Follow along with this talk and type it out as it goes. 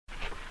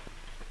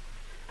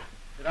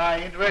Did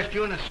I interest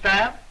you in a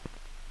stamp?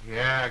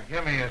 Yeah,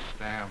 give me a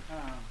stamp.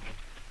 Oh.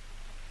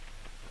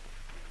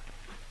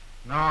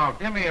 No,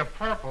 give me a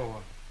purple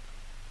one.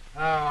 Oh,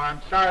 I'm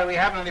sorry we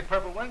haven't any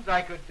purple ones.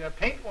 I could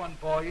paint one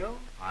for you.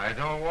 I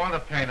don't want a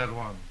painted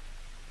one.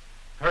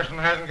 Person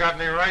hasn't got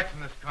any rights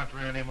in this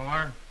country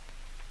anymore.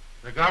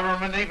 The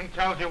government even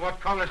tells you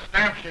what color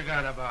stamps you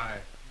gotta buy.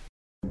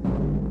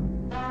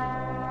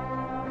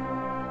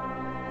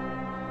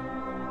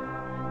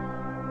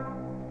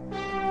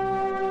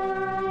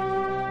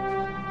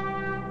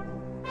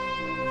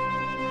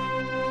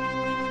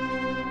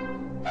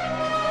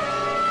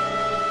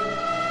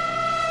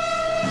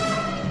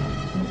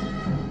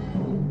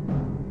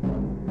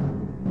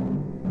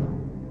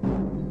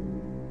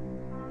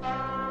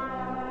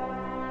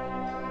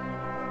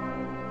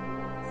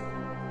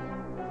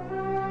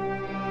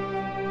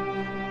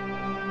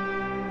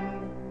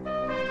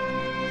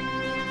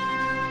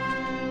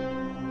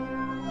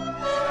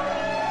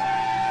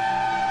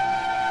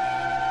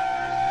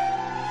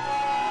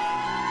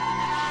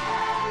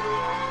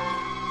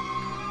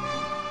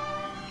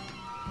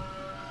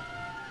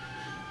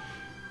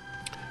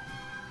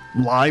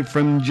 Live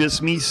from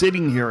just me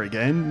sitting here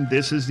again,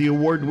 this is the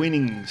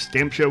award-winning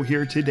Stamp Show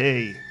Here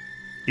Today.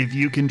 If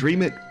you can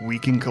dream it, we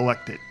can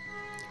collect it.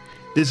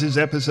 This is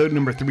episode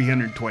number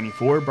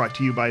 324, brought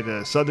to you by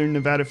the Southern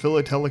Nevada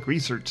Philatelic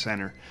Research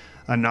Center,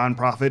 a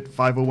nonprofit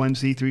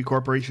 501c3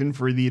 corporation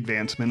for the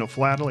advancement of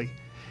philately.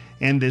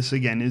 And this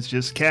again is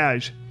just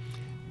cash.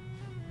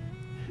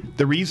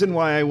 The reason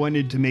why I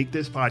wanted to make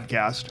this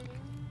podcast,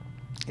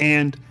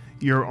 and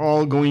you're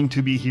all going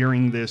to be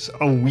hearing this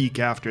a week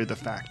after the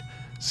fact.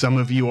 Some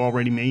of you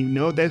already may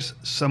know this,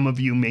 some of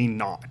you may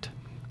not.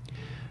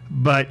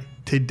 But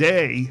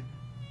today,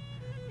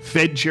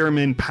 Fed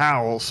Chairman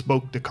Powell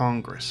spoke to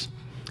Congress.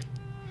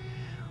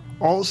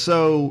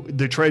 Also,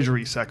 the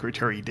Treasury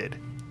Secretary did.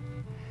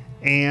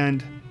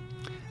 And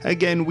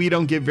again, we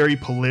don't get very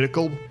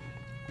political,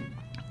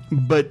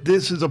 but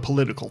this is a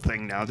political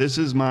thing now. This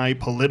is my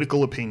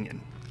political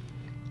opinion.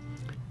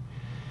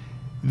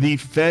 The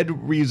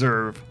Fed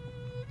Reserve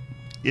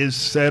is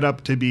set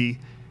up to be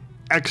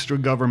extra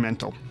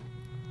governmental.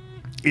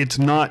 It's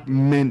not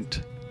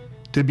meant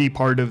to be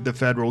part of the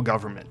federal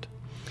government.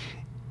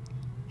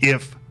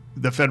 If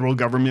the federal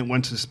government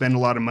wants to spend a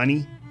lot of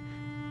money,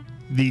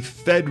 the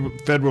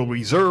Federal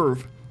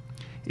Reserve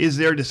is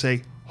there to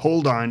say,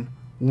 hold on,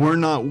 we're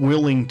not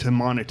willing to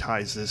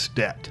monetize this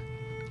debt.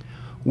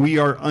 We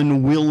are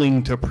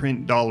unwilling to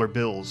print dollar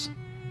bills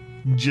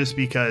just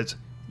because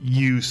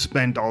you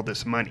spent all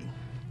this money.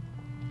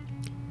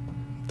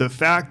 The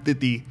fact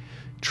that the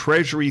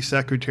Treasury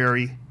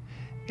Secretary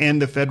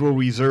and the Federal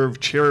Reserve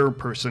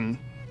Chairperson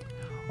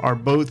are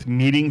both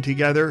meeting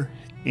together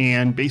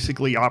and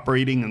basically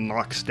operating in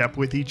lockstep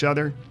with each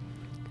other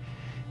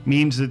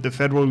means that the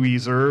Federal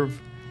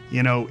Reserve,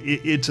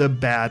 it's a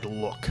bad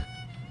look.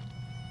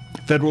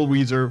 Federal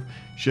Reserve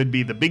should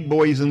be the big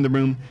boys in the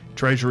room.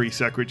 Treasury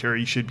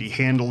Secretary should be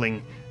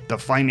handling the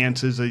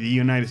finances of the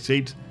United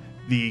States.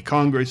 The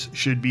Congress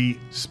should be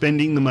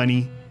spending the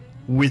money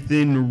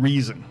within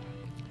reason.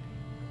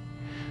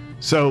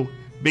 So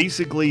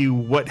basically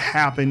what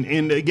happened,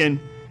 and again,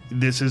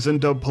 this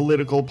isn't a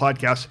political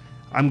podcast.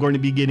 I'm going to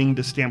be getting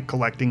to stamp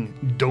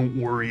collecting. Don't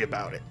worry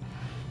about it.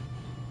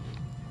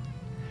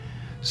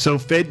 So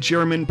Fed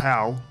Chairman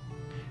Powell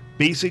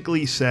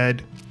basically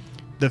said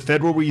the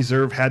Federal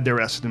Reserve had their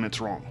estimates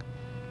wrong.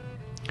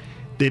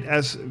 That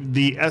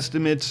the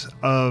estimates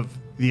of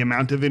the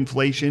amount of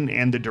inflation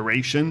and the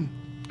duration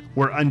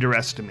were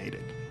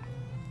underestimated.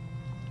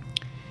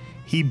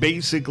 He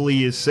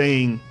basically is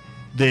saying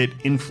that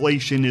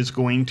inflation is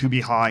going to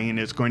be high, and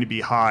it's going to be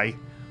high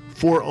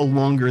for a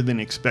longer than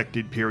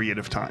expected period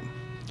of time.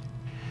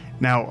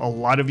 Now, a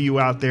lot of you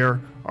out there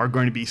are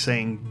going to be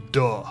saying,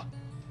 duh.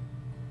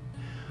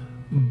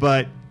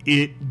 But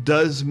it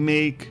does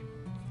make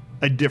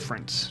a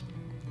difference.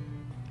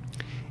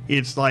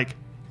 It's like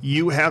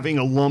you having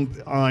a lump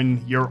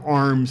on your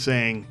arm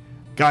saying,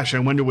 gosh, I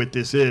wonder what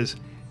this is,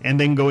 and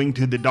then going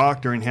to the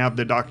doctor and have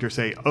the doctor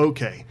say,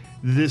 okay,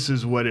 this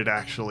is what it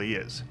actually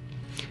is.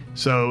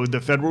 So the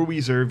Federal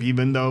Reserve,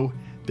 even though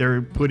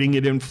they're putting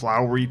it in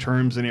flowery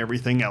terms and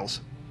everything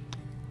else,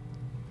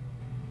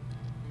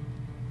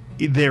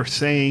 they're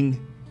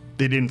saying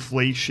that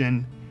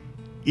inflation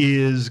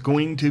is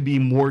going to be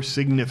more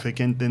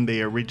significant than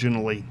they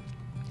originally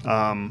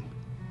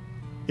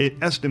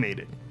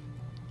estimated.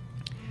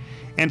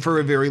 And for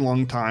a very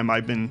long time,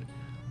 I've been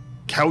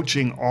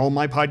couching all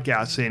my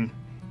podcasts in,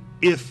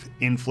 if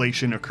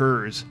inflation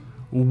occurs,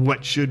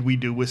 what should we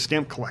do with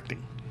stamp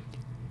collecting?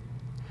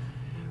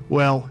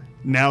 Well,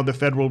 now the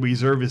Federal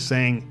Reserve is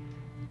saying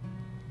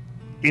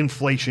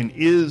inflation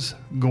is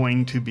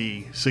going to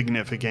be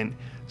significant.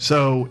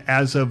 So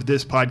as of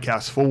this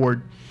podcast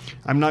forward,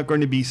 I'm not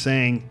going to be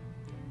saying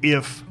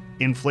if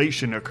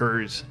inflation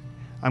occurs.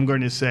 I'm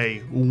going to say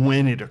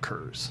when it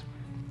occurs.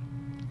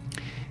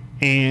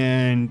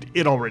 And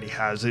it already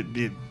has.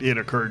 It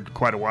occurred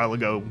quite a while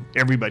ago.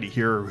 Everybody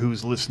here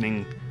who's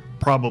listening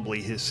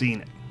probably has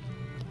seen it.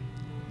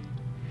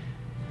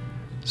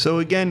 So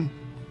again,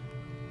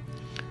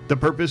 the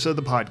purpose of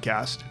the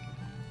podcast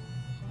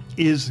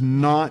is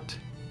not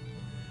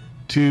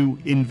to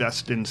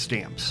invest in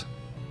stamps.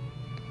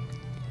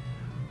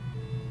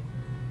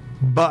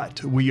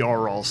 But we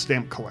are all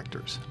stamp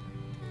collectors.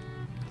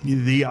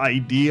 The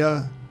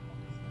idea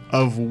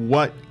of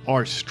what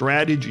our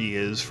strategy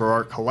is for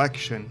our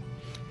collection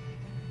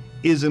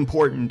is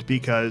important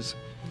because,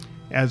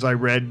 as I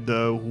read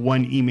the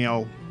one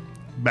email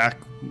back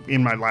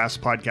in my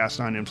last podcast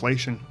on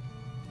inflation,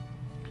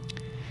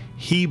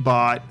 he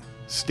bought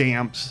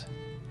stamps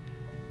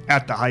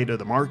at the height of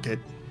the market,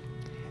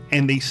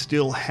 and they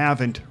still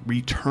haven't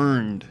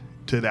returned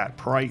to that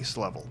price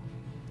level.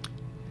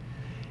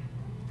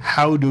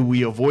 How do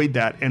we avoid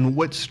that, and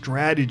what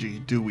strategy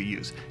do we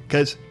use?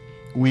 Because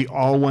we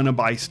all want to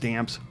buy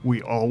stamps,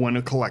 we all want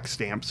to collect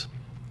stamps,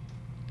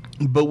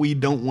 but we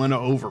don't want to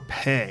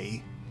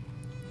overpay,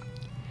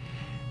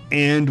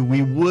 and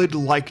we would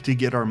like to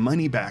get our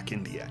money back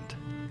in the end.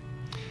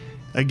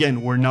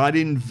 Again, we're not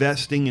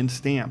investing in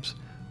stamps,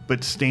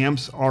 but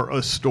stamps are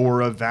a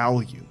store of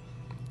value.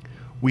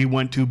 We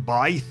want to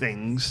buy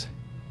things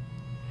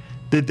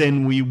that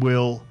then we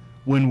will,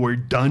 when we're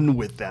done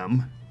with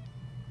them,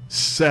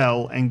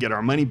 sell and get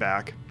our money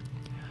back.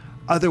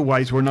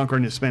 Otherwise, we're not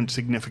going to spend a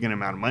significant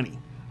amount of money.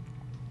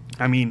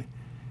 I mean,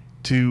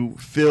 to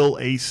fill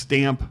a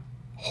stamp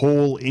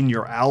hole in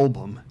your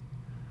album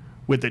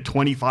with a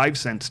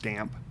 25-cent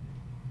stamp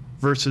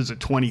versus a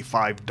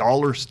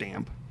 $25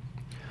 stamp,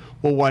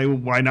 well,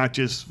 why not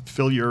just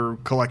fill your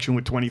collection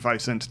with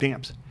 25-cent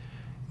stamps?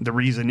 The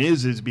reason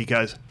is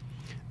because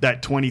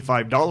that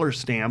 $25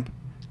 stamp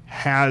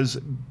has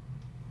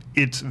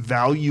its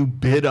value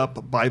bid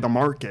up by the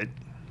market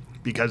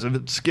because of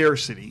its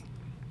scarcity.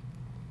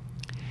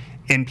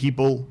 And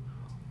people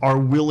are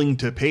willing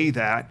to pay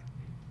that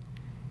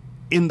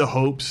in the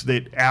hopes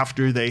that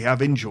after they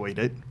have enjoyed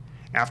it,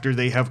 after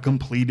they have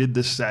completed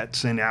the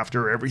sets and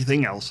after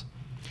everything else,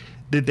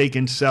 that they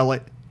can sell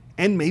it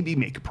and maybe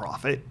make a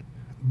profit,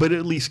 but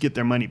at least get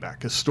their money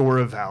back, a store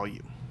of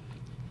value.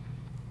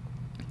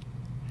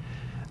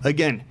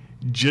 Again,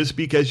 just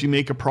because you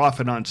make a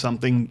profit on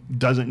something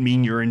doesn't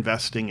mean you're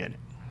investing in it.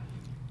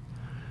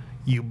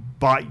 You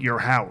bought your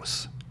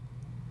house.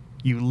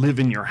 You live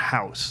in your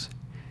house.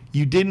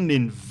 You didn't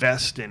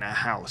invest in a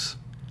house.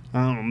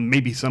 I don't know,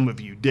 maybe some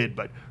of you did,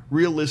 but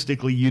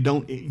realistically, you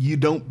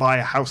don't buy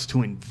a house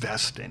to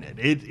invest in it.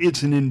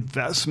 It's an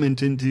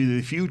investment into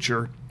the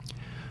future,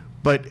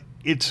 but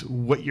it's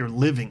what you're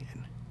living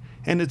in.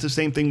 And it's the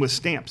same thing with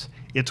stamps.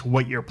 It's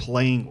what you're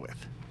playing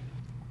with.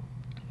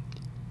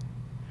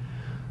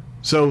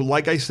 So,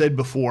 like I said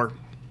before,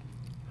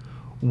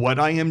 what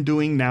I am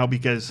doing now,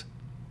 because,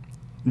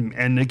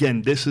 and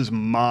again, this is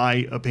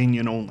my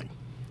opinion only,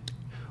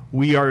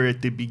 we are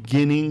at the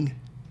beginning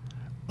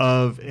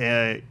of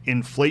an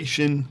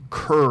inflation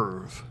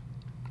curve,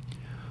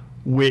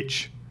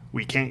 which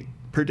we can't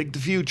predict the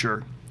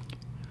future,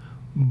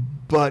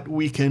 but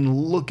we can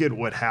look at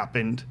what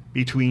happened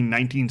between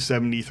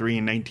 1973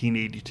 and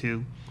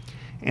 1982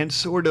 and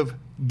sort of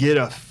get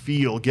a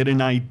feel, get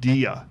an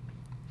idea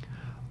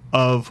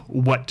of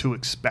what to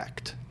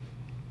expect.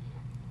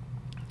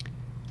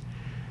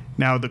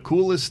 Now, the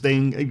coolest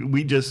thing,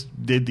 we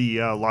just did the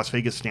Las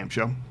Vegas Stamp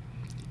Show,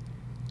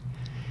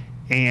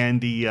 and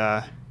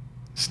the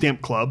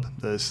Stamp Club,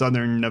 the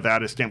Southern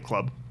Nevada Stamp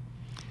Club,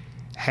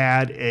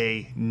 had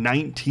a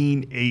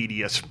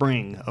 1980, a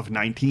spring of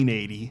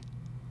 1980,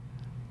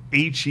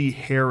 H.E.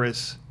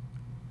 Harris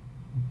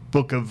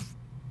book of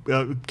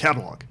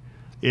catalog.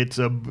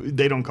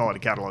 They don't call it a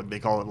catalog, they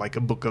call it like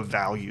a book of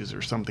values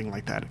or something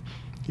like that.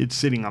 It's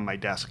sitting on my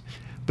desk.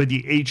 But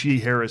the H.E.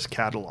 Harris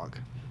catalog.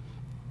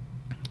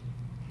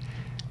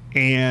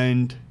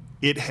 And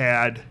it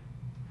had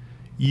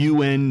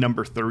UN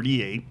number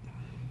 38,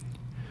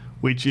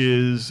 which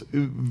is,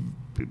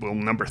 well,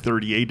 number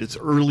 38. It's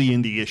early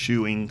in the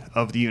issuing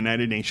of the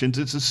United Nations.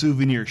 It's a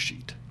souvenir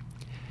sheet.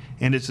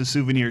 And it's a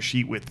souvenir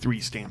sheet with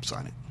 3 stamps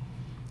on it.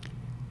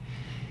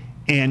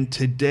 And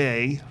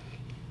today,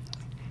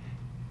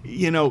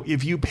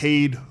 if you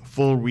paid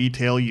full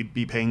retail, you'd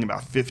be paying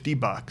about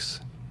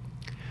 $50.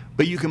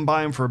 But you can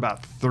buy them for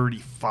about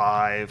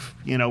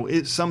 $35.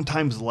 It's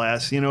sometimes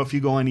less. If you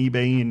go on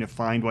eBay and you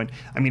find one,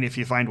 if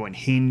you find one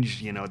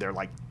hinged, they're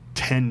like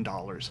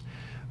 $10.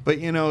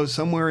 But,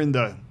 somewhere in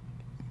the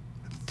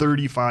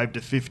 35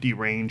 to 50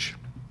 range,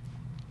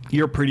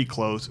 you're pretty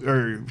close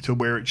to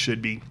where it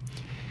should be.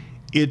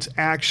 It's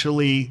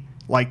actually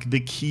like the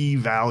key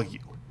value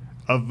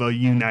of a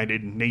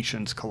United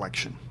Nations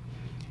collection.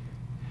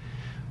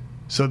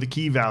 So the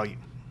key value.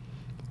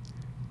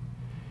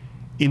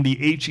 In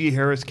the H.E.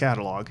 Harris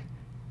catalog,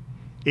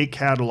 it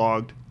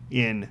cataloged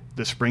in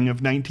the spring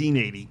of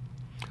 1980,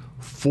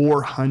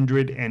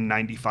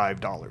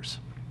 $495.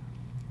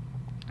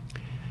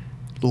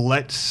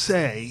 Let's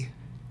say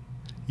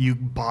you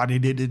bought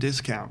it at a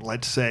discount.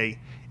 Let's say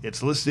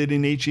it's listed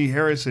in H.E.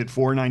 Harris at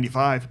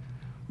 $495.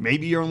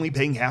 Maybe you're only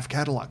paying half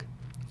catalog.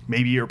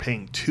 Maybe you're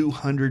paying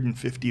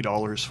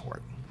 $250 for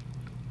it.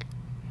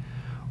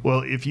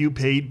 Well, if you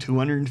paid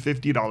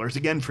 $250,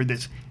 again, for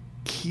this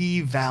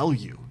key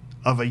value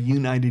of a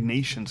United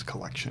Nations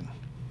collection,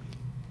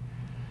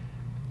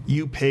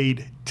 you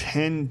paid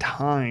 10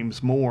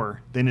 times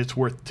more than it's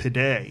worth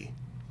today.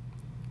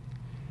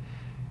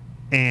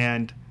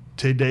 And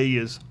today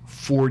is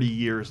 40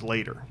 years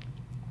later.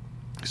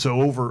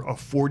 So over a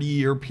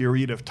 40-year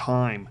period of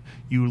time,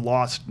 you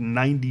lost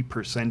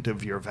 90%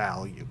 of your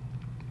value.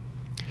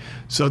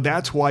 So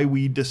that's why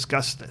we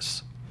discuss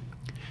this,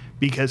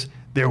 because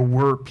there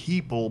were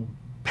people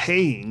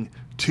paying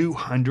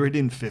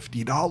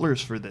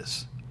 $250 for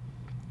this.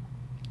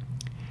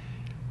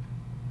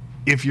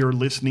 If you're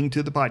listening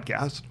to the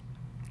podcast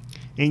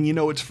and you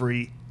know it's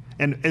free,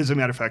 and as a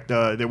matter of fact,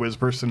 there was a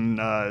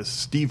person,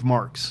 Steve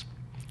Marks,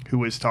 who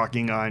was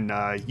talking on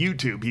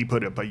YouTube. He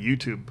put up a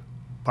YouTube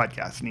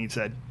podcast and he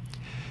said,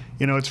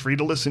 you know, it's free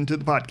to listen to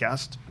the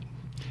podcast,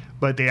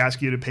 but they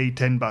ask you to pay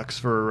 $10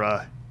 for,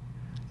 a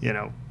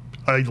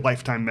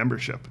lifetime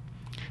membership.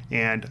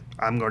 And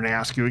I'm going to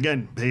ask you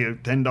again, pay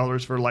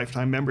 $10 for a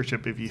lifetime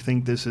membership if you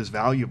think this is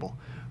valuable.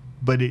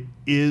 But it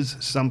is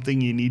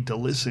something you need to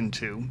listen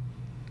to,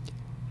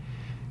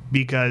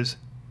 because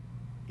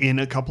in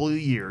a couple of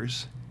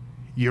years,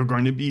 you're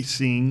going to be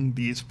seeing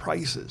these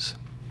prices.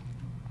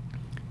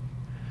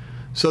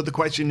 So the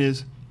question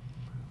is,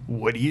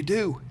 what do you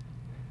do?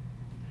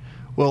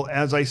 Well,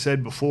 as I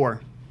said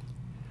before,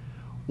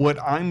 what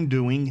I'm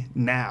doing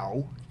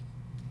now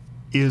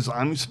is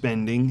I'm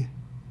spending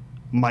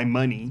my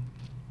money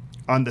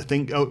on the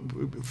thing. Oh,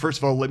 first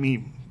of all, let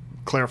me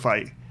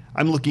clarify.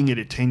 I'm looking at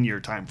a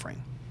 10-year time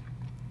frame.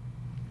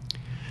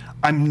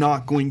 I'm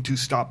not going to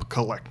stop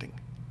collecting.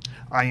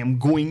 I am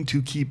going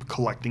to keep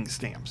collecting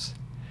stamps.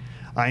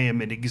 I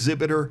am an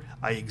exhibitor.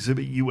 I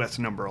exhibit U.S.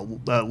 number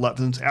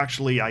 11s.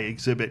 Actually, I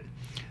exhibit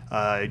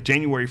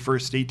January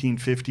 1st,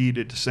 1850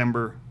 to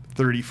December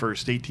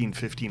 31st,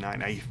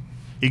 1859. I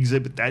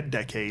exhibit that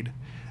decade,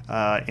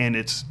 and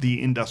it's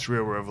the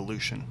Industrial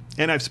Revolution.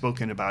 And I've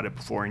spoken about it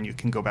before, and you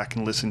can go back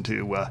and listen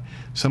to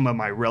some of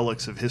my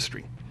Relics of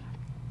History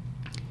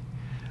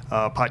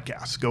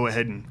podcasts. Go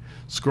ahead and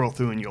scroll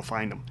through, and you'll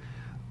find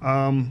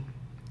them.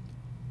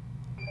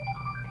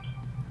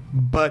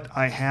 But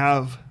I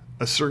have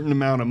a certain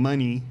amount of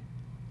money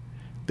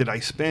that I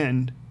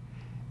spend,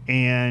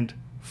 and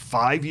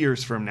 5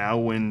 years from now,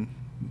 when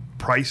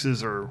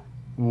prices are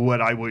what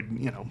I would,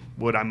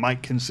 what I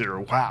might consider,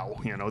 wow,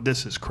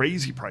 this is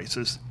crazy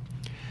prices,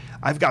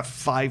 I've got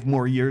 5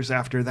 more years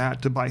after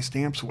that to buy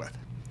stamps with.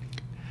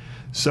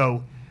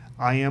 So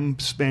I am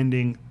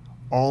spending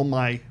all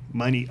my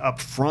money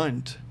up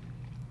front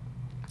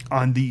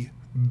on the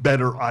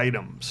better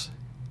items.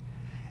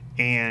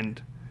 And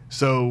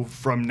so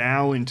from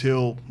now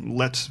until,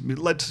 let's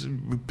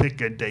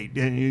pick a date.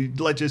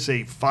 Let's just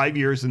say 5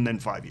 years and then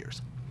 5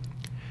 years.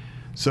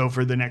 So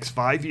for the next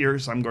 5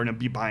 years, I'm going to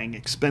be buying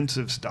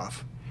expensive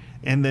stuff.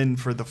 And then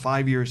for the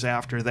 5 years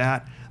after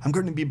that, I'm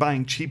going to be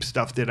buying cheap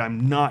stuff that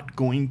I'm not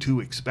going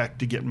to expect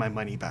to get my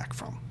money back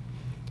from.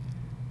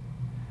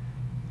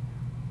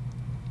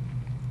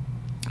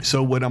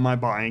 So what am I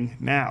buying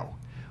now?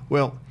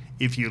 Well,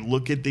 if you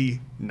look at the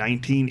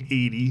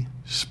 1980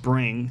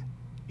 spring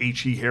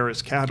H.E.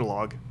 Harris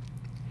catalog,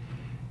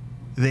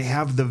 they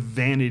have the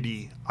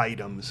vanity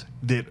items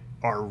that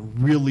are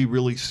really,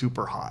 really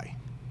super high.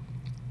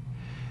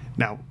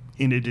 Now,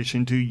 in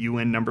addition to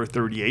UN number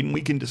 38, and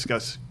we can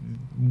discuss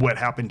what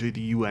happened to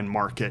the UN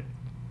market,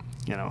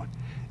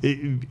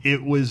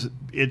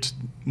 it's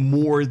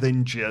more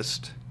than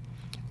just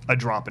a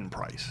drop in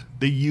price.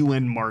 The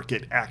UN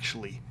market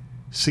actually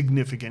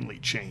significantly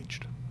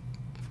changed.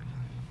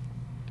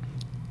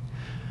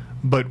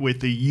 But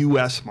with the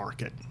US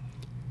market,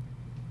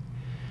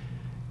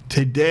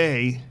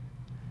 today,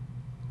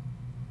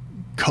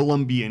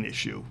 Columbian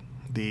issue,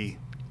 the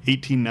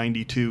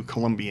 1892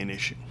 Columbian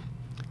issue,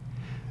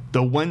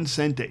 the 1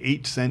 cent to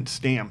 8 cent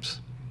stamps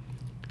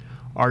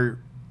are,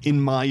 in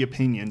my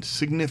opinion,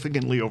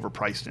 significantly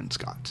overpriced in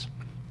Scots.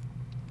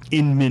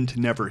 In mint,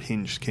 never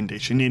hinged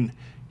condition. In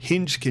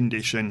hinged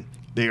condition,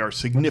 they are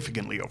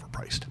significantly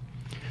overpriced.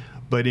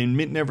 But in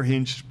mint, never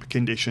hinged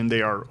condition,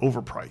 they are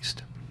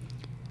overpriced.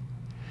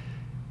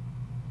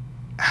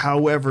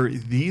 However,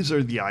 these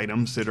are the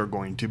items that are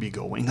going to be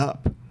going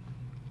up.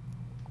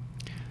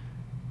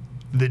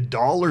 The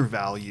dollar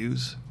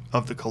values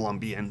of the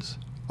Columbians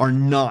are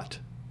not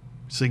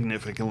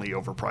significantly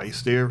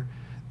overpriced.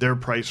 They're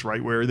priced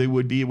right where they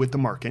would be with the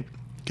market,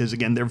 because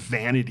again, they're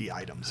vanity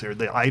items. They're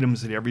the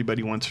items that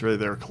everybody wants for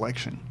their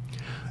collection.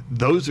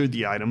 Those are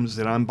the items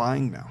that I'm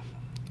buying now.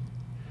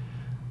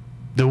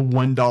 The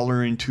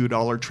 $1 and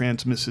 $2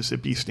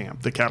 Trans-Mississippi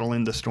stamp, the Cattle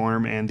in the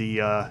Storm, and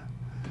the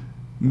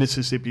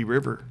Mississippi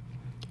River.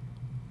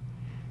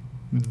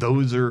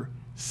 Those are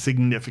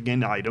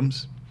significant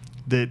items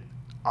that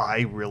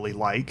I really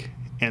like,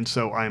 and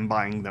so I'm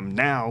buying them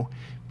now,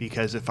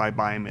 because if I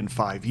buy them in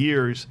 5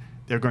 years,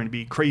 they're going to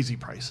be crazy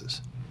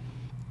prices.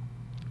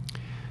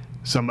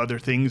 Some other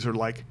things are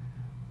like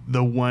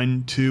the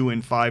 $1, $2,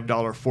 and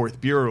 $5 Fourth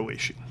Bureau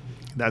issue.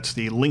 That's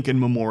the Lincoln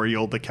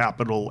Memorial, the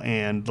Capitol,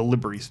 and the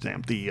Liberty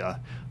stamp, the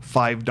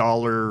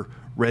 $5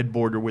 red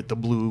border with the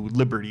blue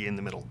Liberty in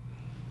the middle.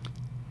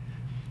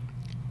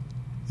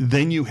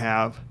 Then you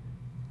have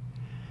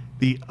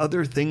the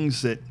other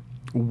things that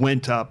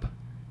went up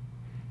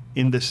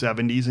in the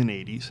 70s and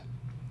 80s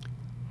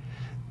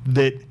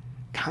that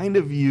kind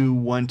of you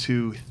want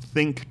to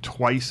think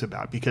twice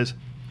about, because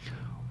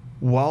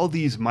while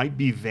these might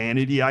be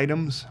vanity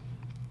items,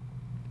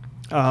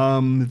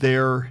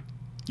 they're,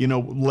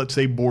 let's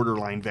say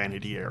borderline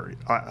vanity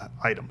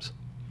items.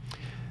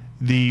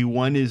 The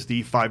one is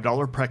the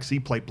 $5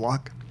 Prexy plate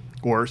block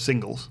or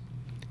singles,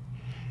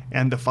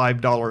 and the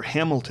 $5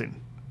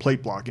 Hamilton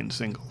plate block in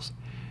singles.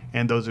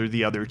 And those are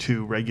the other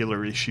two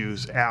regular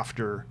issues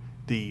after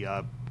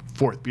the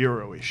Fourth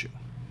Bureau issue.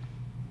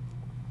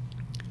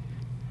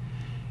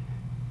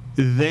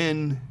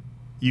 Then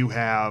you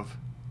have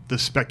the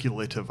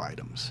speculative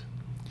items.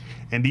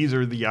 And these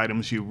are the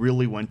items you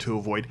really want to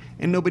avoid,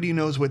 and nobody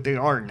knows what they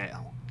are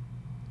now.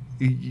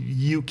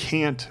 You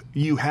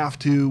have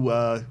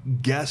to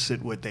guess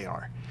at what they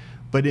are.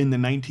 But in the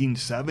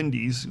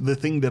 1970s, the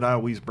thing that I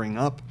always bring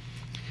up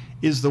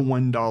is the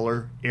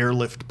 $1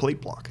 airlift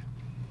plate block,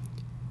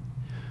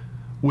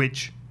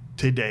 which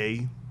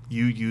today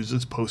you use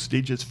as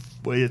postage.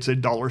 It's a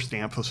dollar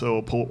stamp, so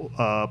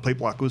a plate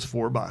block was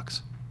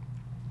 $4.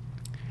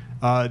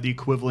 The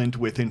equivalent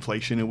with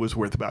inflation, it was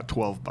worth about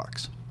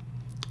 $12.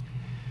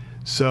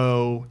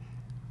 So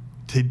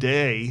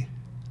today,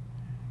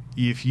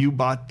 if you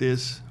bought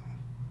this,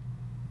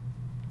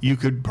 you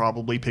could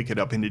probably pick it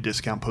up in a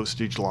discount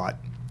postage lot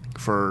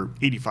for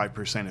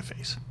 85% of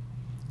face.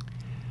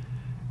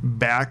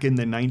 Back in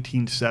the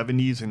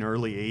 1970s and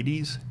early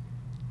 80s,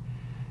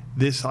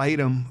 this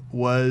item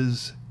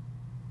was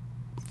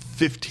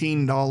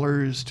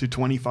 $15 to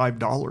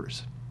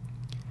 $25.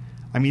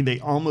 I mean, they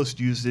almost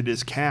used it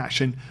as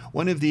cash. And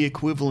one of the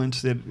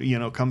equivalents that,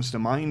 comes to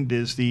mind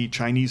is the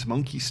Chinese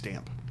monkey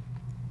stamp.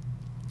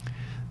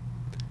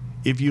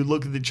 If you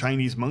look at the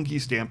Chinese monkey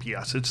stamp,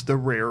 yes, it's the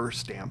rarer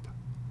stamp.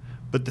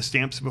 But the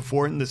stamps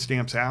before it and the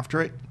stamps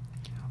after it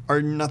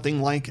are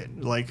nothing like it.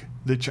 Like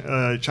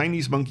the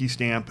Chinese monkey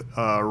stamp,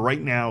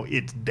 right now,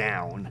 it's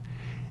down.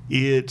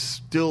 It's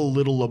still a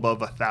little above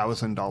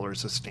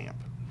 $1,000 a stamp.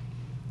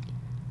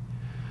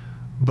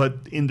 But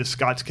in the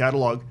Scott's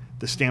catalog,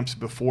 the stamps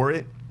before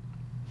it,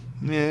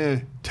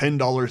 $10 to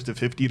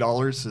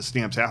 $50. The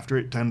stamps after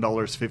it, $10,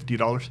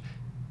 $50.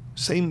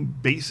 Same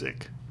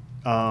basic.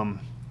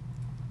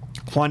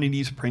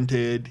 Quantities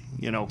printed,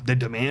 the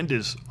demand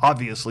is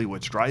obviously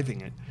what's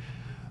driving it.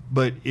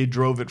 But it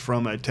drove it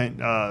from a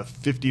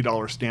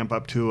 $50 stamp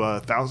up to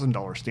a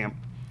 $1,000 stamp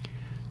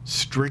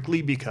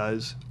strictly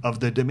because of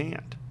the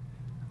demand.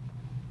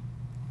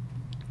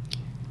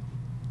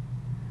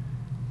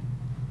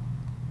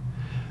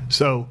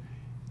 So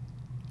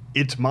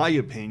it's my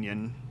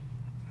opinion,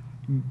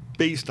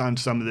 based on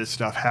some of this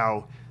stuff,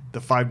 how the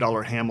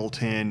 $5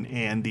 Hamilton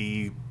and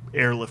the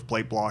airlift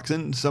plate blocks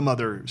and some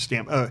other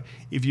stamp,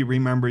 if you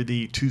remember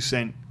the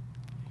 2-cent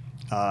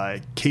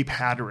Cape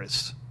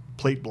Hatteras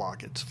plate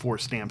block, it's 4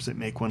 stamps that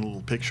make one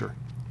little picture.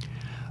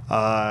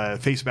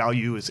 Face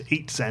value is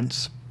 8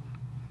 cents.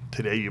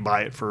 Today you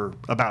buy it for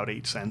about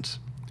 8 cents.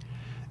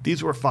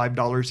 These were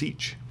 $5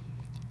 each.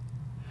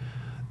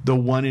 The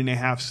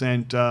 1.5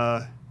 cent,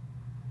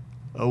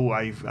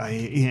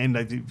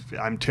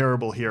 I'm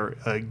terrible here.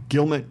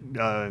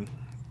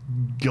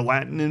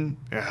 Gallatin,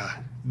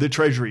 the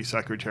Treasury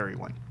Secretary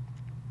one.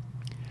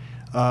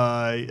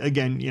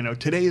 Again,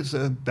 today is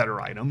a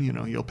better item.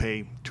 You'll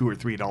pay $2 or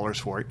 $3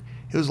 for it.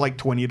 It was like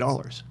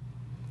 $20.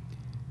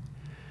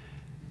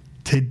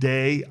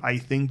 Today, I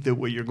think that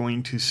what you're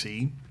going to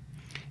see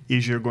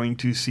is you're going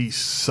to see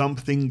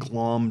something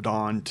glommed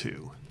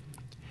onto.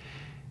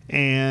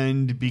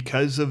 And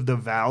because of the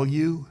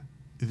value,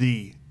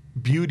 the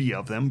beauty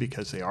of them,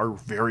 because they are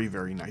very,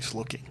 very nice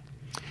looking,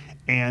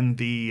 and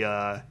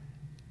the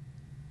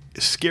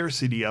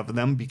scarcity of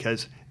them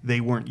because they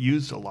weren't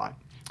used a lot,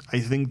 I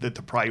think that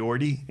the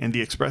Priority and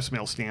the Express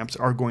Mail stamps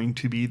are going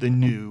to be the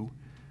new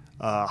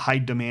high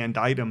demand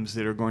items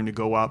that are going to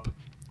go up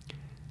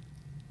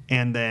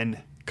and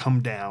then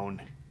come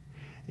down,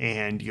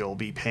 and you'll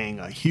be paying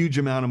a huge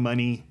amount of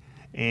money,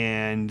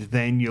 and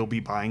then you'll be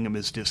buying them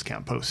as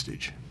discount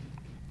postage.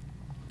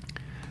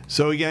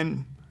 So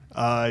again,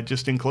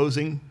 just in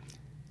closing,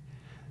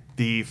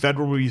 the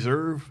Federal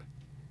Reserve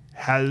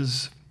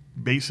has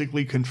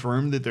basically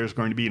confirmed that there's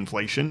going to be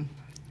inflation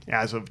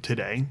as of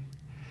today.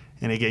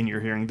 And again,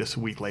 you're hearing this a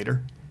week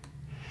later.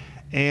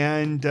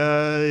 And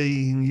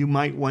you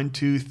might want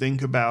to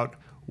think about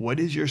what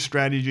is your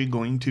strategy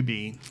going to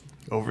be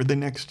over the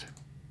next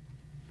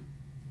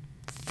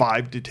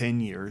 5 to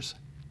 10 years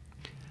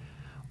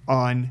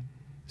on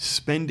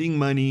spending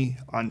money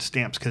on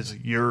stamps, because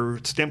your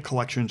stamp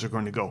collections are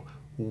going to go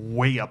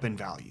way up in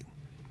value.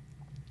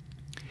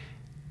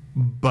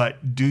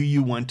 But do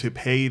you want to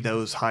pay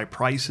those high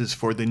prices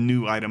for the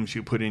new items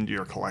you put into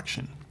your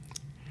collection?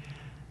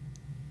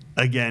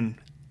 Again,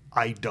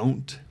 I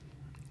don't.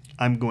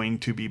 I'm going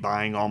to be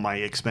buying all my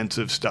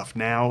expensive stuff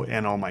now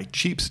and all my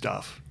cheap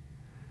stuff,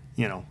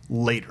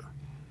 later.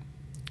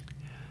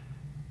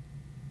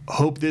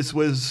 Hope this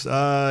was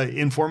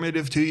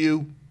informative to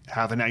you.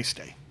 Have a nice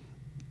day.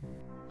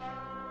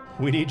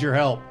 We need your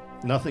help.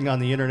 Nothing on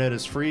the internet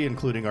is free,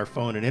 including our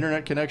phone and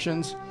internet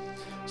connections.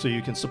 So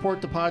you can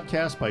support the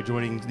podcast by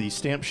joining the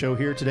Stamp Show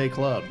Here Today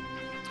Club.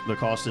 The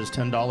cost is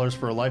 $10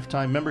 for a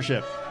lifetime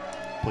membership.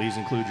 Please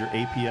include your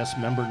APS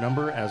member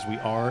number, as we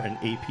are an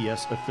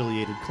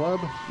APS-affiliated club.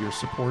 Your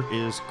support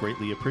is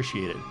greatly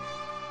appreciated.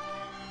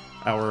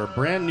 Our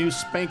brand new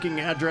spanking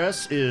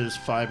address is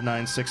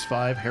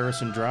 5965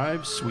 Harrison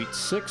Drive, Suite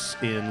 6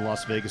 in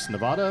Las Vegas,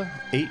 Nevada,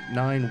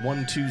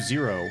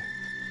 89120.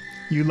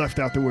 You left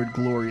out the word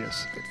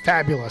glorious.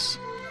 Fabulous.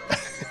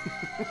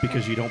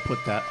 Because you don't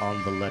put that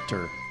on the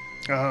letter.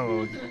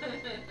 Oh.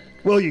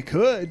 Well, you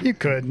could. You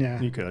could, yeah.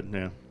 You could,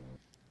 yeah.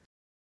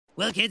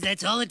 Well, kids,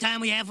 that's all the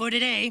time we have for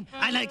today.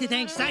 I'd like to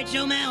thank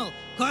Sideshow Mel,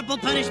 Corporal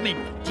Punishment,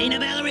 Tina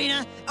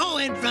Ballerina,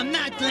 and from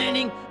Knots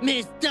Landing,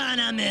 Miss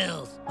Donna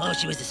Mills. Oh,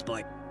 she was a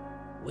sport.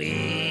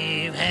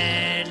 We've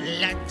had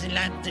lots and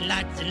lots and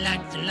lots and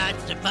lots and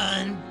lots of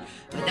fun,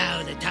 but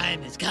now the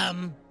time has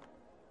come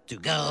to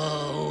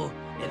go.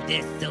 If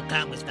this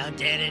Silcon was found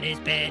dead in his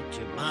bed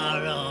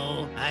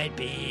tomorrow, I'd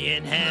be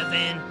in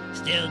heaven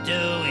still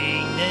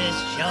doing this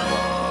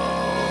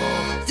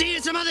show. See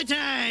you some other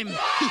time!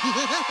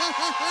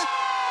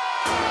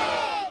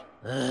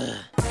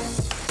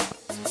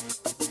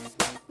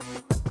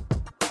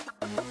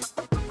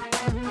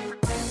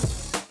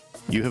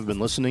 You have been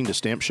listening to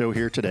Stamp Show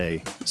Here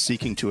Today,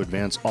 seeking to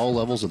advance all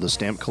levels of the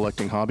stamp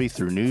collecting hobby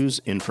through news,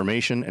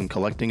 information, and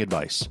collecting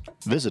advice.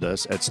 Visit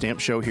us at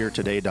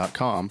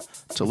stampshowheretoday.com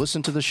to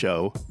listen to the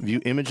show, view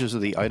images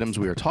of the items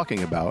we are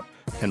talking about,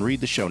 and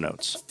read the show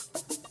notes.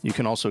 You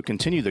can also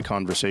continue the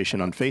conversation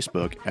on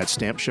Facebook at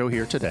Stamp Show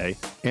Here Today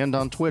and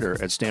on Twitter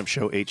at Stamp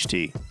Show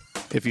HT.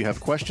 If you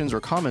have questions or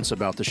comments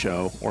about the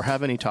show or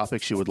have any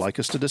topics you would like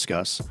us to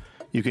discuss,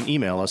 you can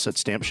email us at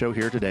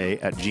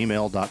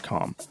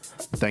stampshowheretoday@gmail.com.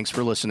 Thanks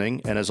for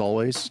listening, and as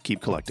always,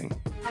 keep collecting.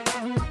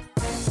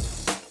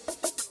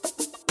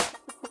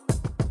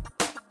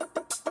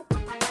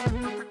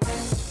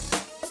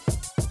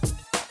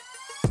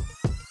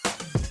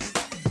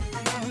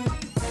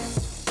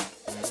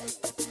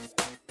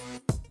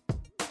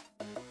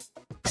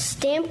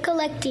 Stamp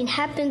collecting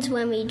happens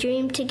when we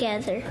dream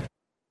together.